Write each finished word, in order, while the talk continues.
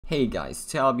Hey guys,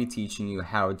 today I'll be teaching you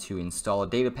how to install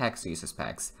Datapacks and Resource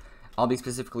packs. I'll be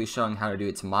specifically showing how to do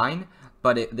it to mine,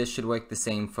 but this should work the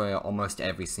same for almost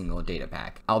every single data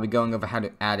pack. I'll be going over how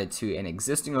to add it to an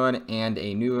existing world and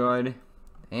a new world,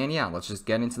 and yeah, let's just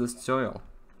get into this tutorial.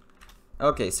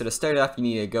 Okay, so to start off, you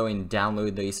need to go and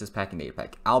download the Resource pack and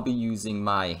Datapack. I'll be using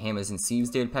my Hammers and Sieves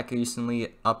data pack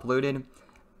recently uploaded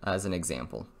as an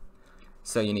example.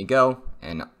 So you need to go,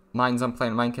 and mine's on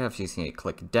Planet Minecraft, so you just need to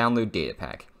click Download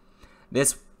Datapack.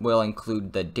 This will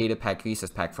include the Datapack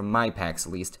Resource pack from my packs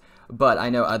at least, but I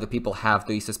know other people have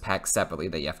the Resource packs separately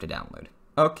that you have to download.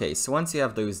 Okay, so once you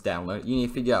have those downloaded, you need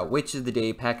to figure out which is the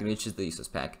Datapack and which is the Resource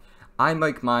pack. I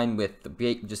make mine with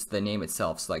just the name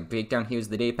itself, so like breakdown here's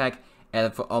the Datapack,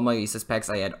 and for all my Resource packs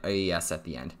I add AES at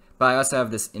the end. But I also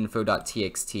have this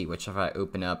info.txt, which if I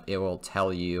open up, it will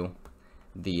tell you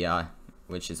the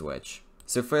which is which.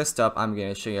 So first up, I'm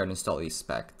going to show you how to install Resource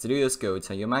pack. To do this, go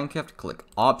to your Minecraft, click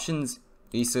Options,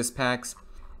 Resource packs,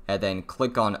 and then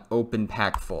click on Open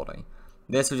Pack folder.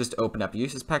 This will just open up your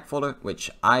Resource pack folder, which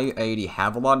I already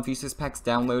have a lot of Resource packs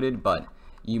downloaded, but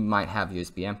you might have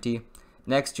yours be empty.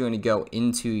 Next, you're going to go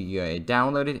into your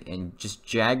downloaded and just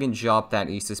drag and drop that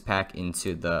Resource pack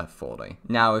into the folder.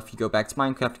 Now, if you go back to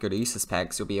Minecraft, go to Resource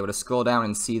packs, you'll be able to scroll down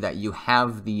and see that you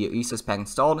have the Resource pack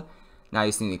installed. Now you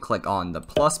just need to click on the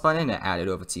plus button and add it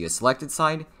over to your selected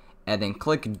side, and then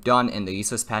click Done and the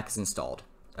Resource pack is installed.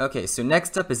 Okay, so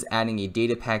next up is adding a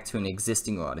data pack to an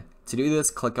existing world. To do this,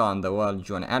 click on the world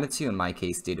you want to add it to, in my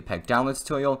case Datapack download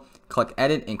tutorial, click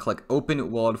Edit and click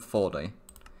Open World folder.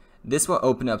 This will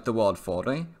open up the world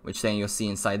folder, which then you'll see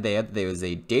inside there is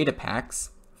a Datapacks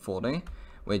folder,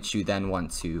 which you then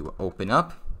want to open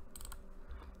up.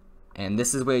 And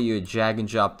this is where you drag and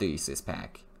drop the Resource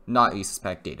pack, not Resource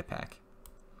pack, Datapack.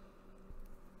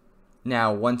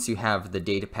 Now, once you have the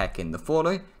data pack in the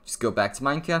folder, just go back to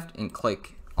Minecraft and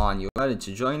click on your world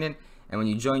to join it, and when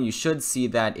you join, you should see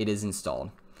that it is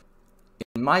installed.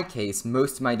 In my case,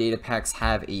 most of my data packs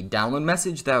have a download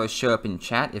message that will show up in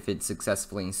chat if it's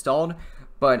successfully installed,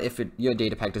 but if your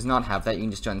data pack does not have that, you can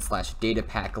just join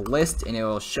 /datapack list, and it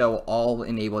will show all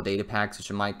enabled data packs, which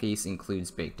in my case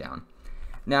includes breakdown.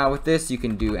 Now with this, you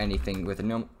can do anything with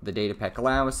the data pack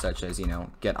allows, such as,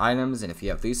 get items, and if you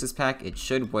have the Resource pack, it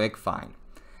should work fine.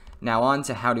 Now on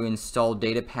to how to install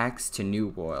data packs to new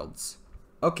worlds.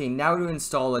 Okay, now to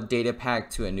install a data pack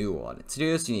to a new world. To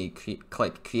do this, you need to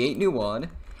click Create New World,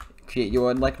 create your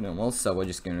world like normal, so we're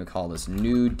just going to call this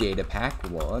New Data Pack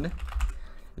World.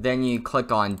 Then you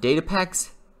click on Data Packs,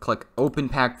 click Open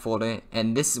Pack folder,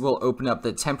 and this will open up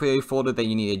the temporary folder that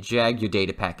you need to drag your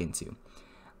data pack into.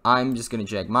 I'm just going to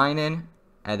drag mine in,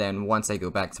 and then once I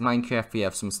go back to Minecraft, we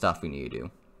have some stuff we need to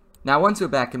do. Now once we're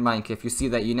back in Minecraft, you see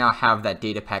that you now have that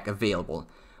data pack available.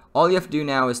 All you have to do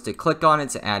now is to click on it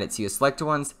to add it to your selected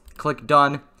ones, click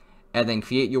Done, and then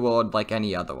create your world like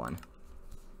any other one.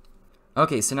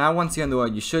 Okay, so now once you're in the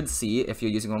world, you should see, if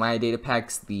you're using one of my data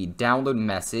packs, the download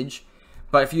message.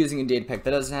 But if you're using a data pack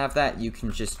that doesn't have that, you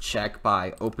can just check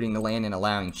by opening the LAN and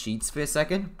allowing cheats for a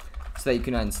second, so that you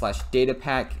can run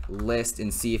 /datapack list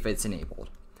and see if it's enabled.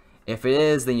 If it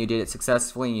is, then you did it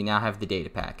successfully and you now have the data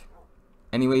pack.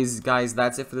 Anyways guys,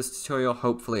 that's it for this tutorial.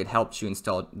 Hopefully it helped you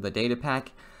install the data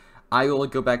pack. I will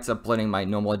go back to uploading my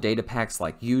normal data packs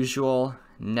like usual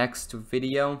next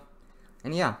video.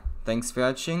 And yeah, thanks for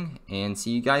watching and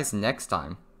see you guys next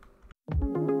time.